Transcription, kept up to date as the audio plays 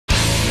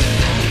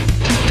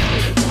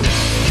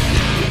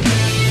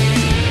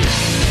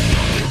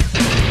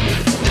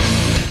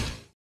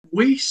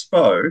we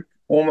spoke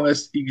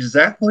almost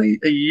exactly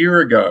a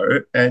year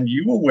ago, and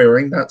you were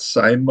wearing that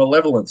same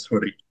Malevolence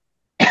hoodie,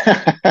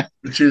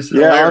 which is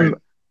Yeah, hilarious.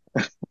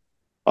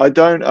 I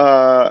don't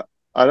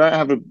I don't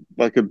have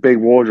a big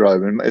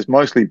wardrobe, and it's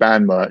mostly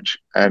band merch.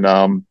 And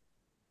I'm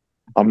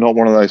not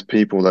one of those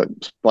people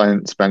that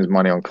spends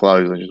money on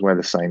clothes. I just wear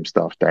the same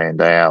stuff day in,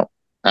 day out.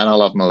 And I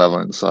love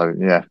Malevolent, so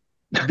yeah.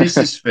 This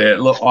is fair.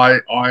 Look,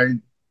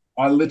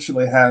 I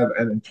literally have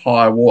an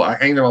entire wall. I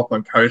hang them up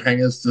on coat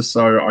hangers just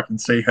so I can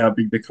see how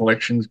big the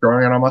collection's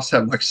growing, and I must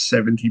have like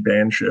 70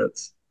 band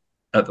shirts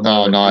at the Oh,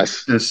 moment.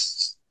 nice.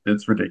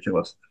 It's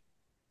ridiculous.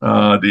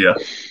 Oh dear.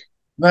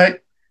 Mate,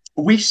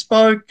 we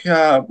spoke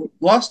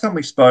last time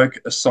we spoke,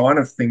 A Sign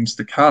of Things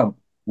to Come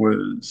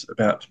was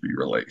about to be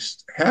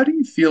released. How do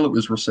you feel it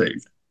was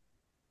received?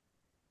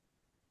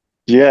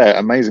 Yeah,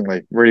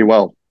 amazingly, really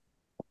well.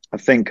 I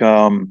think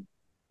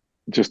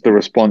just the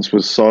response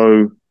was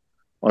so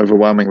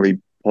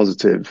overwhelmingly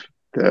positive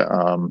that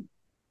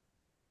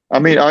I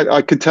mean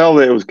I could tell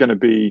that it was going to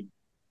be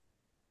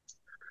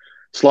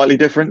slightly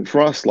different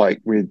for us.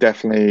 Like we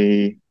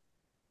definitely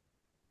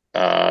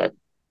uh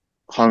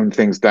honed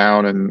things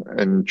down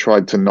and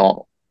tried to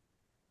not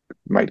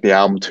make the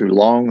album too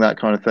long, that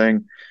kind of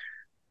thing.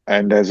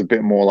 And there's a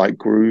bit more like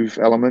groove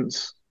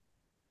elements.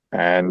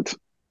 And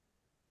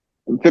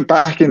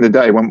back in the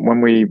day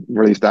when we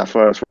released our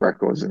first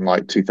records in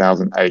like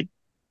 2008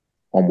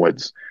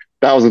 onwards,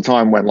 that was a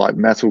time when like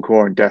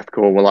metalcore and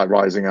deathcore were like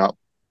rising up.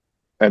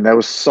 And there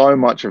was so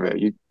much of it.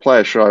 You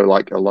play a show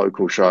like a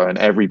local show, and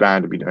every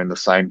band would be doing the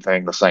same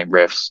thing, the same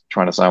riffs,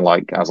 trying to sound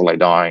like ADELAIDE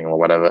Dying or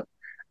whatever.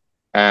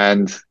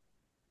 And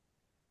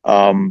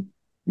um,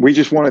 we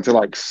just wanted to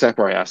like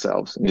separate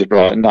ourselves and just be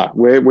like, no,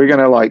 we're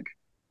gonna like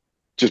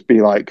just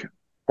be like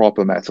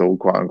proper metal,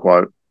 quote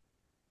unquote.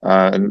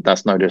 And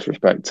that's no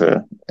disrespect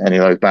to any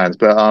of those bands,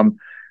 but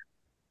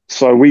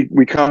so we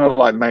kind of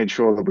like made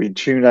sure that we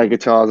tuned our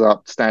guitars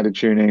up, standard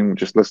tuning,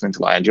 just listening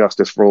to like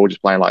Injustice for All,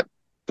 just playing like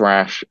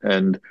thrash,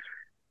 and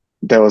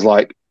there was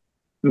like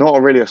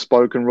not really a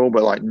spoken rule,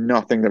 but like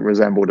nothing that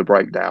resembled a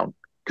breakdown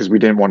because we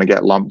didn't want to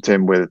get lumped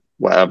in with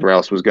whatever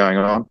else was going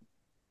on.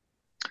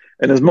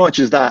 And as much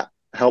as that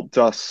helped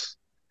us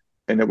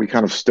in that we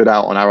kind of stood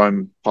out on our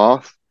own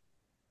path,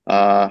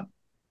 uh,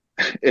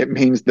 it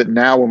means that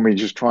now when we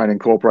just try and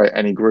incorporate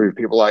any groove,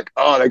 people are like,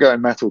 oh, they're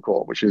going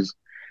metalcore, which is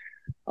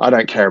I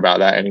don't care about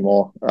that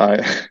anymore.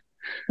 I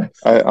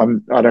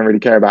don't really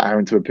care about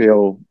having to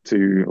appeal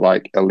to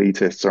like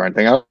elitists or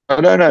anything. I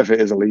don't know if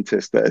it is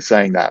elitist that is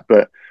saying that,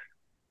 but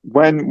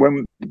when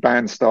the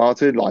band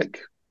started,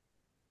 like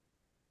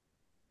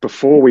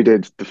before we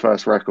did the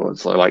first record,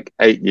 so like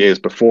 8 years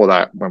before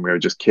that, when we were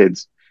just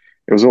kids,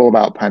 it was all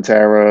about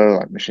Pantera,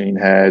 like Machine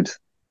Head,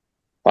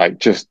 like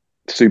just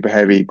super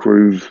heavy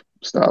groove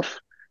stuff.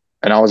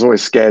 And I was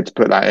always scared to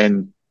put that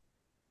in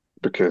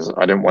because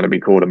I didn't want to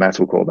be called a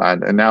metalcore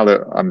band. And now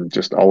that I'm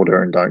just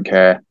older and don't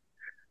care,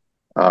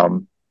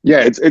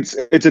 yeah, it's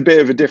a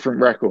bit of a different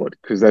record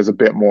because there's a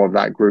bit more of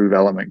that groove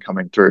element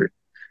coming through.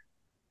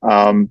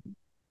 Um,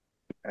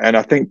 and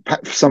I think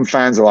some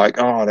fans are like,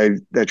 oh,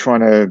 they're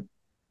trying to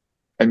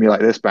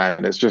emulate this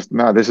band. It's just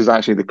no, this is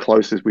actually the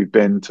closest we've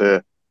been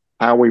to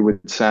how we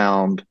would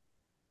sound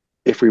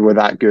if we were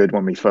that good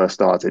when we first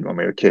started when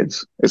we were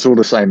kids. It's all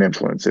the same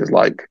influences,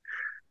 like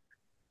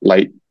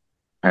late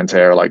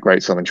Pantera, like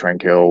Great Southern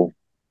Trendkill,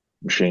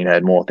 Machine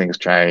Head, More Things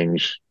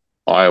Change,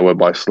 Iowa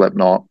by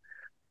Slipknot,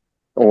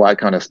 all that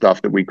kind of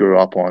stuff that we grew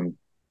up on,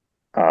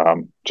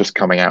 just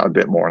coming out a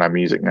bit more in our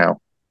music now.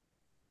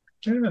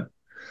 Yeah.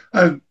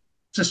 I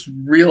just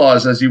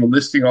realized as you were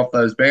listing off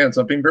those bands,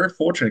 I've been very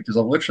fortunate because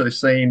I've literally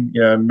seen,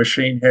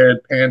 Machine Head,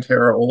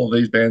 Pantera, all of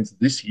these bands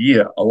this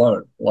year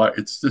alone. Like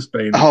it's just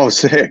been, Oh,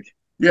 sick.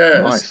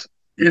 yeah, Nice.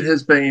 it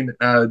has been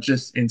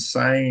just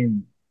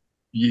insane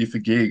year for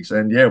gigs.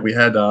 And yeah, we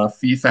had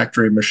Fear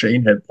Factory and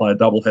Machine Head play a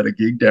double header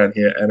gig down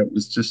here, and it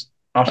was just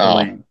Oh,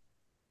 utterly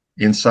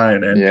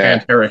insane. And yeah.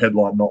 Pantera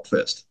headline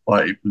Knotfest.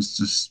 Like it was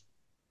just,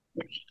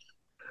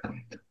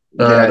 Yeah,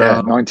 but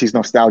yeah. 90s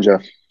nostalgia.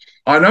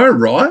 I know,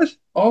 right?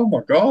 Oh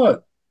my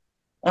God.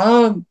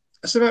 Um,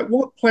 so mate,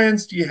 what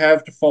plans do you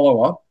have to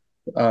follow up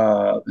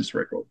this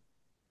record?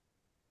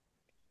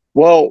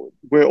 Well,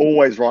 we're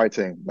always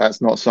writing.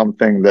 That's not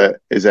something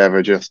that is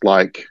ever just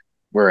like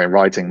we're in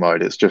writing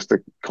mode. It's just a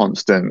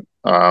constant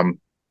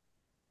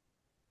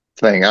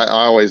thing. I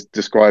always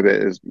describe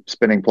it as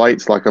spinning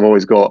plates. Like I've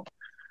always got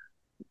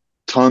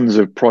tons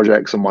of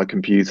projects on my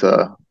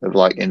computer of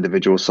like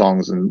individual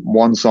songs, and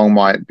one song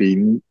might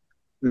be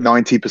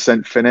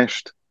 90%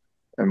 finished,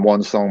 and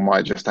one song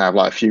might just have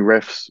like a few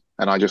riffs,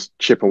 and I just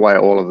chip away at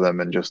all of them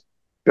and just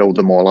build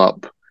them all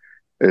up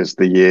as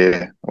the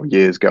year or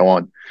years go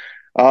on.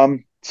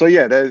 So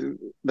yeah,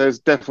 there's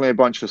definitely a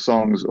bunch of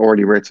songs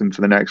already written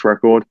for the next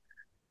record.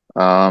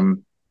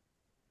 Um,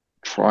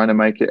 Trying to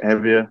make it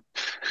heavier.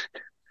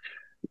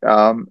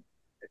 Um,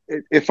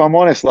 if I'm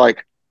honest,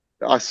 like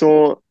I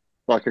saw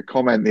like a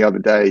comment the other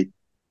day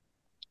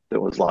that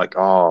was like,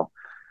 "Oh,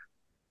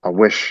 I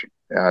wish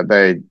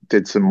they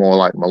did some more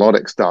like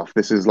melodic stuff.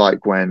 This is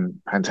like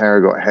when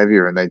Pantera got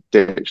heavier and they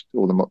ditched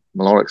all the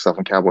melodic stuff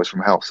on Cowboys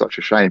from Hell. Such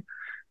a shame.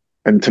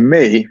 And to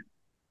me,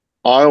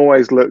 I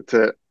always looked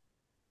at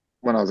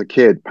when I was a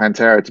kid,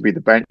 Pantera to be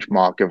the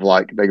benchmark of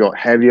like they got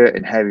heavier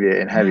and heavier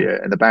and Mm. heavier,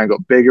 and the band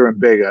got bigger and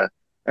bigger.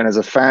 And as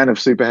a fan of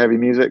super heavy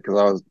music, because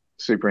I was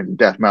super into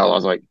death metal, I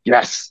was like,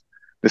 yes,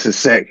 this is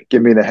sick.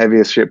 Give me the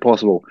heaviest shit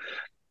possible.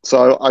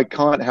 So I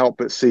can't help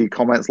but see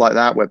comments like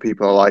that where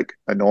people are like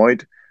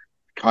annoyed,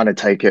 kind of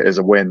take it as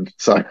a win.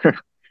 So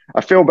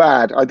I feel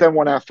bad. I don't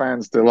want our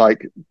fans to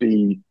like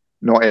be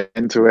not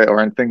into it or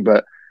anything,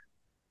 but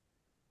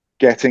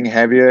getting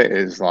heavier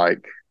is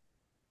like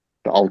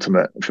the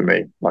ultimate for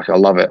me. Like I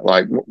love it.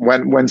 Like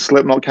when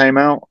Slipknot came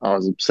out, I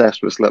was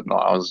obsessed with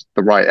Slipknot. I was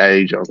the right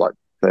age. I was like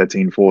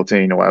 13,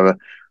 14 or whatever.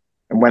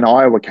 And when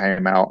Iowa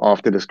came out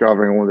after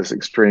discovering all this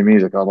extreme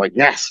music, I was like,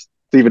 yes,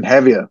 it's even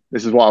heavier.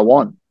 This is what I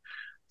want.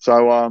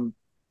 So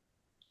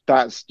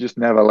that's just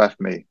never left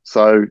me.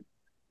 So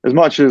as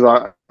much as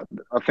I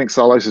think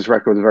Sylosis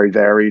record is very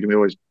varied, and we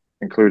always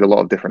include a lot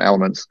of different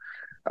elements.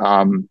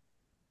 Um,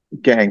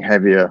 Getting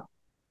heavier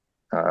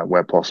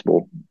where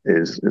possible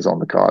is on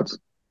the cards.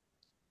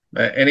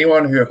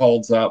 Anyone who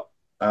holds up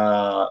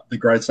the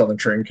Great Southern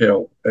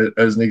Trendkill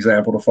as an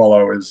example to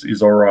follow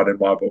is all right in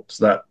my books.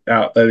 That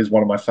is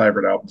one of my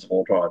favorite albums of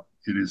all time.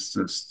 It is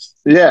just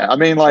Yeah, I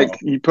mean, like oh,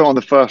 you put on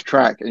the first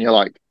track and you're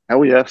like,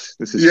 hell yes,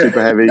 this is yeah.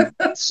 super heavy.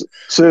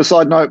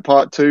 Suicide Note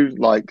Part Two,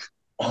 like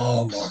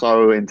Oh my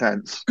so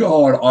intense.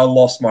 God, I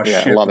lost my Yeah,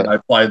 I shit love when it. they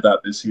played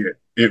that this year.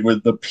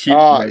 The pit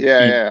Ah, was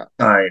yeah, yeah,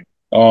 insane.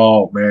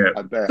 Oh man.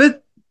 I bet.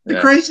 But the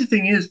Yeah, crazy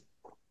thing is,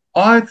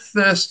 I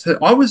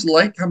was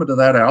late coming to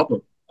that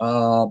album.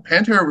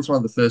 Pantera was one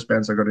of the first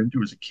bands I got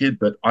into as a kid,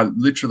 but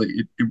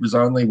it was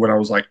only when I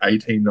was like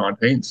 18,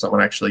 19,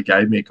 someone actually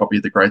gave me a copy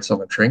of The Great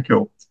Southern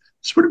Trendkill.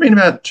 This would have been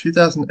about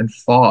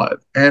 2005.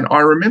 And I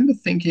remember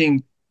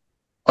thinking,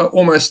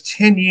 almost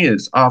 10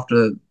 years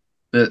after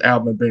the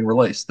album had been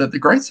released, that The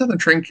Great Southern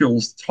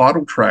Trendkill's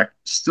title track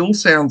still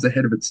sounds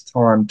ahead of its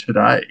time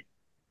today.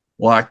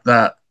 Like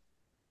that,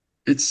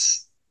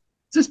 it's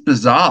just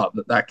bizarre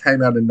that that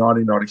came out in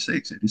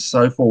 1996. It is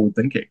so forward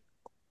thinking.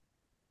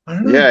 I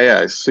don't know.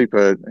 yeah. It's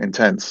super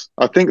intense.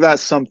 I think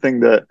that's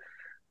something that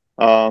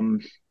um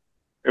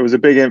it was a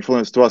big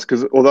influence to us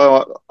because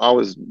although I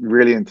was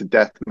really into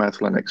death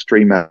metal and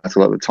extreme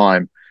metal at the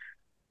time,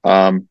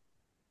 um,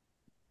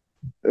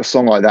 a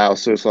song like that or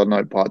Suicide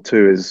Note Part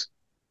Two is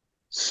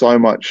so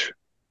much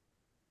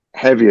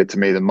heavier to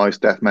me than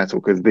most death metal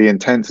because the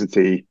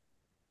intensity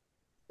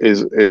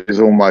is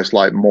almost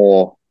like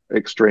more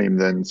extreme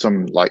than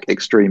some like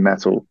extreme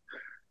metal.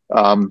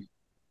 Um,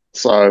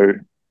 so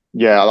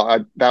yeah,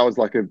 that was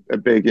like a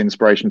big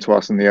inspiration to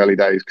us in the early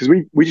days because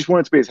we just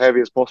wanted to be as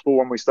heavy as possible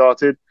when we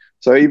started.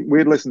 So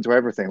we'd listen to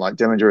everything like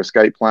Dillinger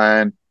Escape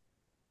Plan,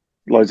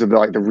 loads of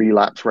like the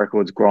Relapse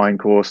Records,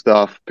 grindcore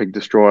stuff, Pig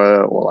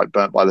Destroyer, or like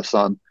Burnt by the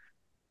Sun.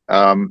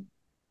 Um,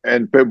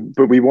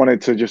 but we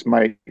wanted to just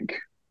make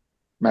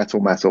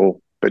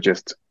metal, but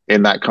just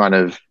in that kind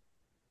of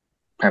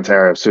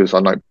Pantera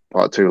Suicide Note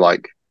Part Two,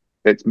 like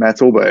it's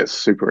metal, but it's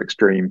super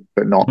extreme,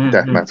 but not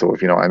death Hmm. metal,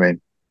 if you know what I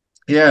mean.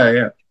 Yeah,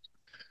 yeah.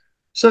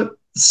 So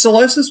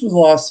Sylosis was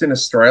last in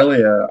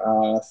Australia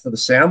for the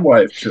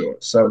Soundwave tour,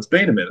 so it's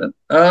been a minute.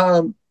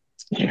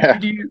 Yeah.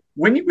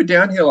 When you were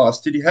down here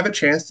last, did you have a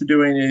chance to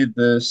do any of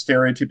the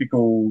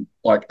stereotypical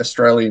like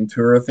Australian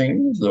tour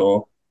things,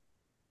 or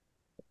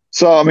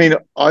So I mean,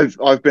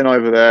 I've been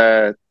over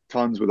there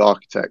tons with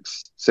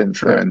architects since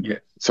true? then. Yeah.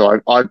 So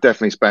I've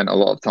definitely spent a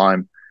lot of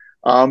time.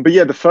 But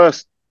yeah, the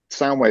first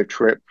Soundwave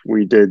trip,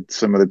 we did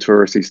some of the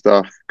touristy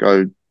stuff,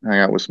 go hang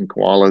out with some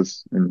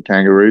koalas and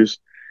kangaroos,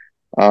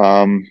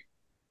 um,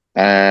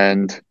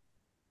 and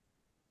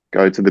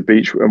go to the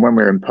beach. And when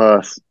we were in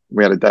Perth,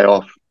 we had a day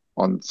off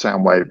on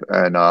Soundwave,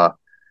 and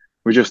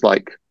we just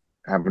like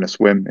having a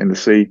swim in the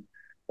sea.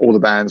 All the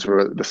bands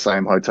were at the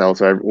same hotel,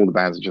 so all the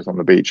bands are just on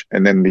the beach.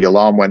 And then the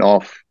alarm went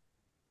off,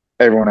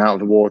 everyone out of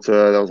the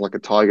water. There was like a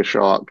tiger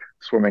shark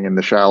swimming in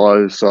the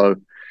shallows. So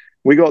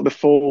we got the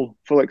full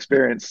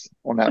experience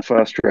on that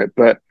first trip.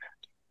 But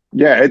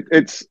yeah,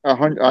 it's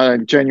I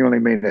genuinely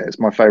mean it. It's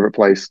my favorite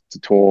place to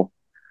tour.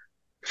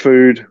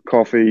 Food,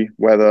 coffee,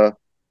 weather,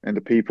 and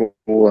the people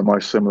are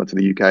most similar to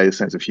the UK. The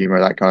sense of humor,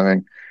 that kind of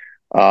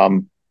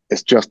thing.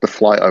 It's just the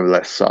flight over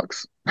there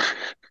sucks,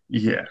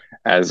 Yeah,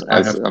 I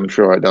as have I'm to.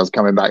 sure it does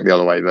coming back the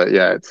other way. But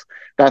yeah,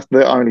 that's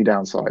the only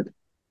downside.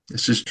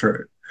 This is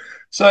true.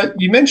 So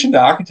you mentioned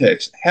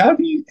architects. How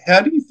do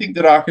you think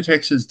that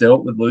architects has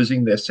dealt with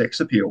losing their sex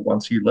appeal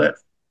once you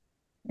left?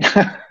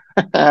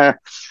 I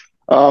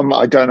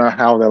don't know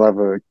how they'll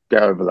ever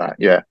get over that.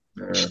 Yeah.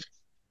 Uh,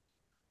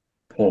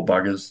 Poor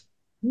buggers.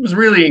 It was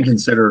really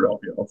inconsiderate of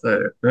you, I'll tell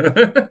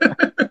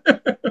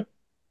you.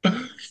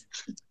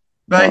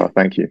 Oh, Mate,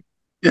 thank you.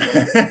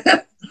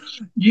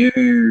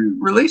 you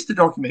released a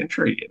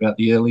documentary about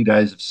the early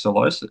days of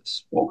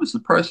Sylosis. What was the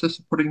process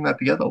of putting that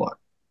together like?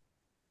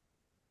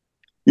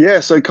 Yeah.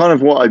 So kind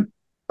of what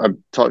I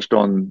touched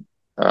on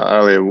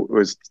earlier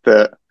was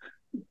that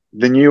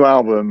the new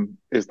album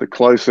is the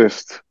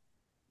closest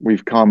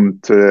we've come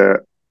to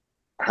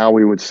how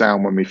we would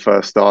sound when we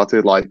first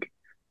started, like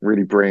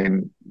really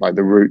bring like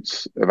the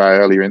roots of our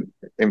earlier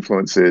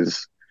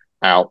influences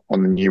out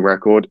on the new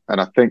record.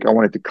 And I think I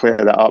wanted to clear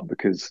that up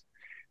because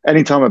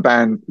anytime a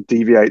band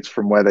deviates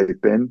from where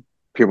they've been,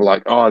 people are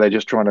like, oh, they're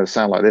just trying to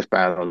sound like this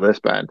band or this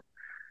band.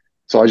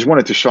 So I just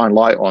wanted to shine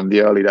light on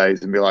the early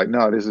days and be like,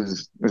 no, this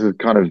is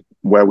kind of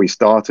where we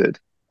started.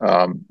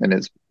 And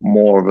it's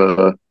more of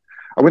a,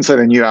 I wouldn't say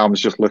the new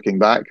album's just looking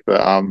back,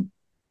 but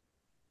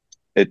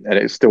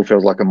it still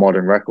feels like a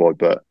modern record,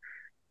 but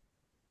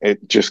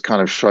it just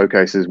kind of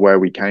showcases where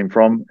we came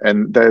from.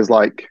 And there's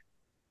like,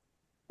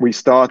 we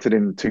started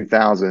in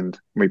 2000,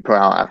 we put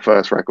out our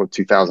first record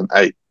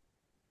 2008.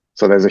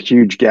 So there's a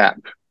huge gap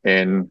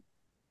in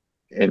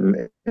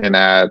in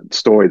our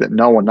story that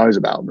no one knows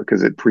about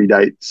because it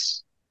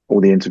predates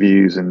all the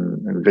interviews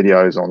and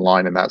videos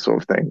online and that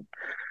sort of thing.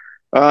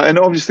 And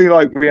obviously,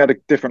 like we had a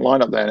different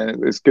lineup then,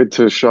 and it's good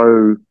to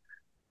show,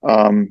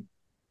 um,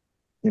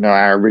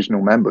 our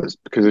original members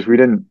because if we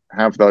didn't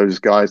have those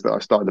guys that I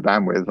started the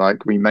band with,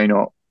 like we may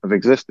not have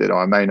existed,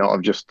 or I may not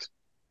have just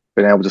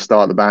been able to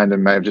start the band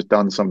and may have just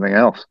done something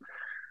else.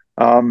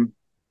 Um,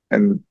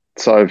 and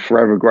so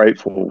forever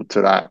grateful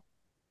to that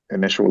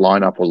initial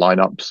lineup or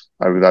lineups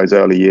over those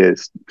early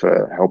years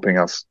for helping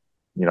us,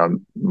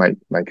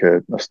 make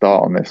a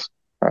start on this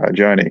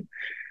journey.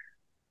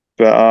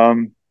 But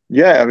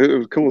yeah, it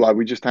was cool. Like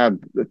we just had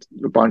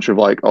a bunch of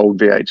like old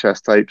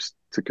VHS tapes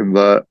to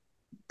convert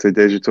to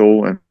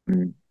digital,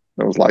 and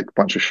there was like a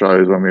bunch of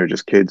shows when we were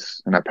just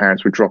kids, and our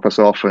parents would drop us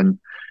off and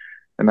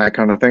that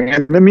kind of thing.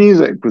 And the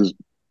music was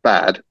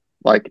bad.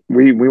 Like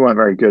we weren't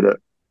very good at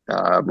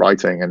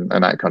writing and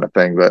that kind of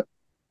thing, but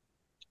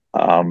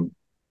um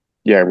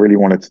yeah, really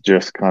wanted to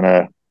just kind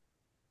of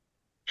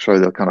show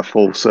the kind of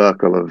full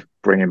circle of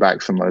bringing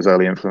back some of those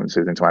early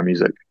influences into our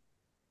music.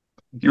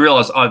 You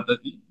realize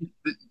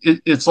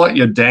it's like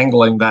you're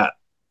dangling that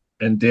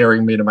and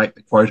daring me to make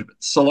the quote of it.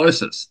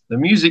 Sylosis. The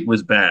music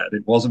was bad.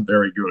 It wasn't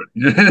very good.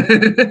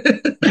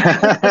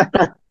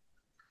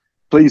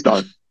 Please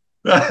don't.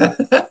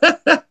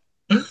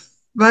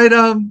 Mate,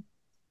 uh,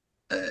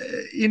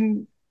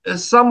 in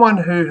as someone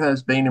who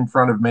has been in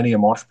front of many a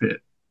mosh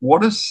pit,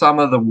 what are some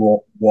of the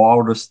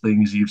wildest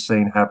things you've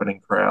seen happen in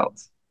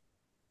crowds?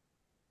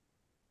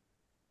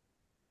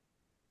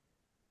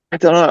 I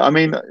don't know. I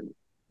mean,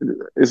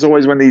 it's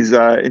always when these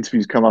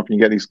interviews come up and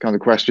you get these kind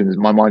of questions,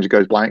 my mind just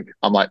goes blank.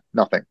 I'm like,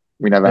 nothing.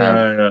 We never have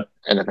Yeah,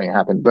 anything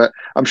happen. But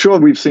I'm sure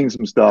we've seen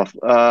some stuff.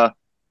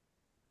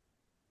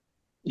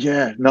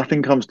 Yeah,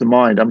 nothing comes to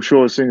mind. I'm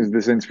sure as soon as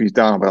this interview's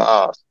done, I'll be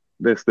like,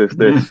 this, this,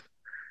 yeah. this.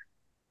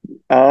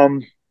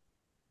 Um,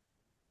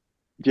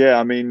 yeah,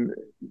 I mean,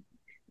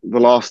 the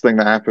last thing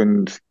that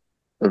happened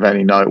of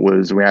any note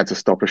was we had to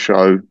stop a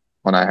show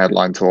on our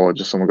headline tour.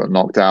 Just someone got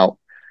knocked out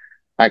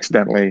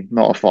accidentally,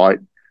 not a fight.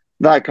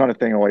 That kind of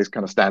thing always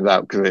kind of stands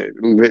out because it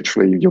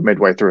literally you're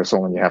midway through a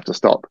song and you have to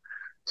stop.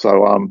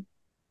 So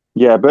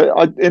yeah,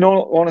 but in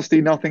all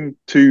honesty, nothing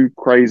too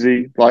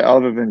crazy. Like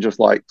other than just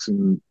like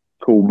some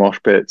cool mosh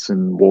pits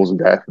and walls of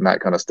death and that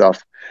kind of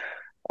stuff.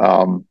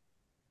 Um,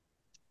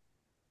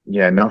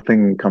 yeah,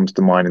 nothing comes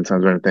to mind in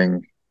terms of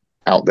anything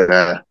out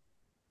there.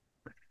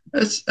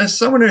 As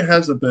someone who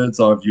has a bird's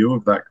eye view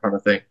of that kind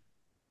of thing,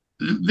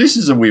 this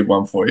is a weird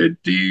one for you.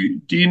 Do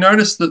you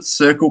notice that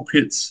circle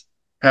pits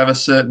have a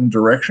certain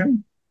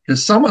direction?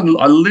 Because someone,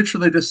 I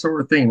literally just saw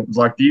a thing. It was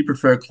like, do you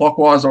prefer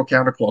clockwise or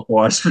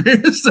counterclockwise for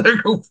your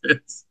circle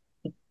pits?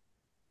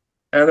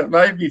 And it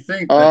made me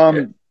think that,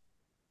 yeah,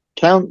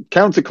 Um,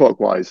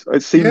 counterclockwise,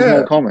 it seems more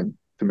yeah, common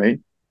to me.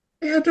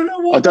 yeah, I don't know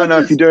I what don't that know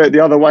if you is. do it the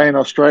other way in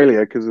Australia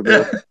because of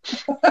Yeah.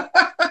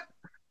 the,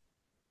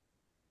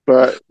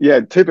 but yeah,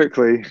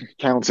 typically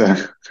counter.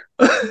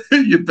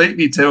 You beat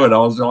me to it. I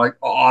was like,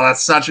 oh,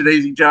 that's such an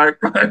easy joke.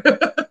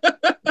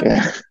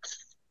 Yeah,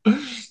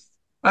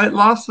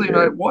 Lastly,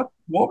 yeah, mate, what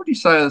would you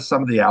say are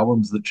some of the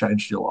albums that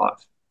changed your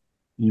life?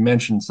 You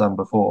mentioned some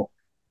before.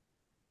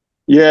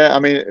 yeah. I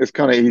mean, it's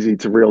kind of easy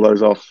to reel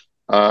those off.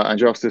 And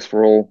Justice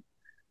for All.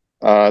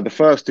 The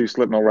first two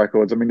Slipknot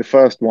records. I mean, the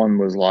first one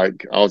was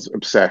like I was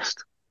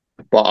obsessed,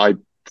 but I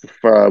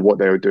prefer what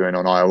they were doing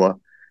on Iowa.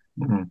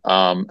 Mhm.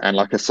 And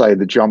like I say,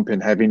 the jump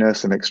in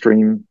heaviness and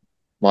extreme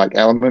like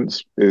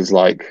elements is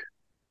like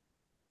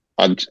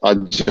I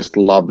just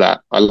love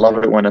that. I love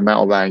it when a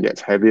metal band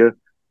gets heavier,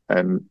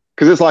 and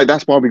because it's like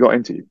that's why we got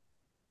into you.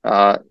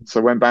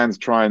 So when bands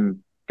try and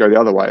go the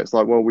other way, it's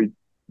like, well, we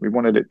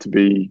wanted it to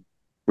be,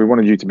 we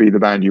wanted you to be the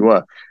band you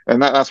were,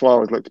 and that's why I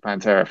always looked to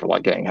Pantera for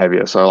like getting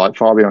heavier. So like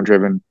Far Beyond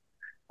Driven,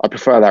 I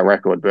prefer that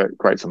record, but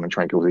Great Something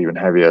Tranquil is even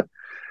heavier.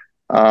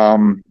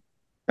 Um,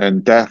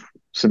 and Death,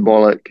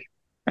 Symbolic,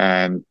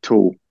 and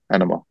Tool,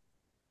 Enema.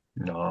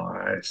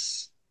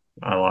 Nice.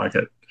 I like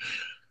it.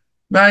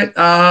 Mate,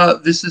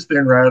 this has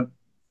been rad.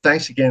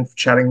 Thanks again for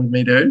chatting with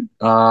me, dude.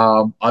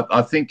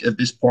 I think at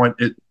this point,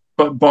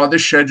 but by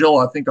this schedule,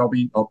 I think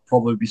I'll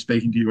probably be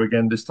speaking to you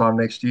again this time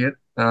next year.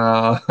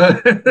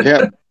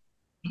 Yeah,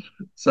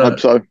 So hope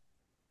so.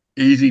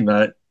 easy,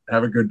 mate.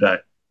 Have a good day.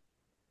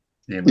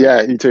 See you, mate.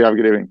 Yeah, you too. Have a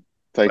good evening.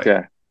 Take Bye.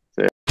 care.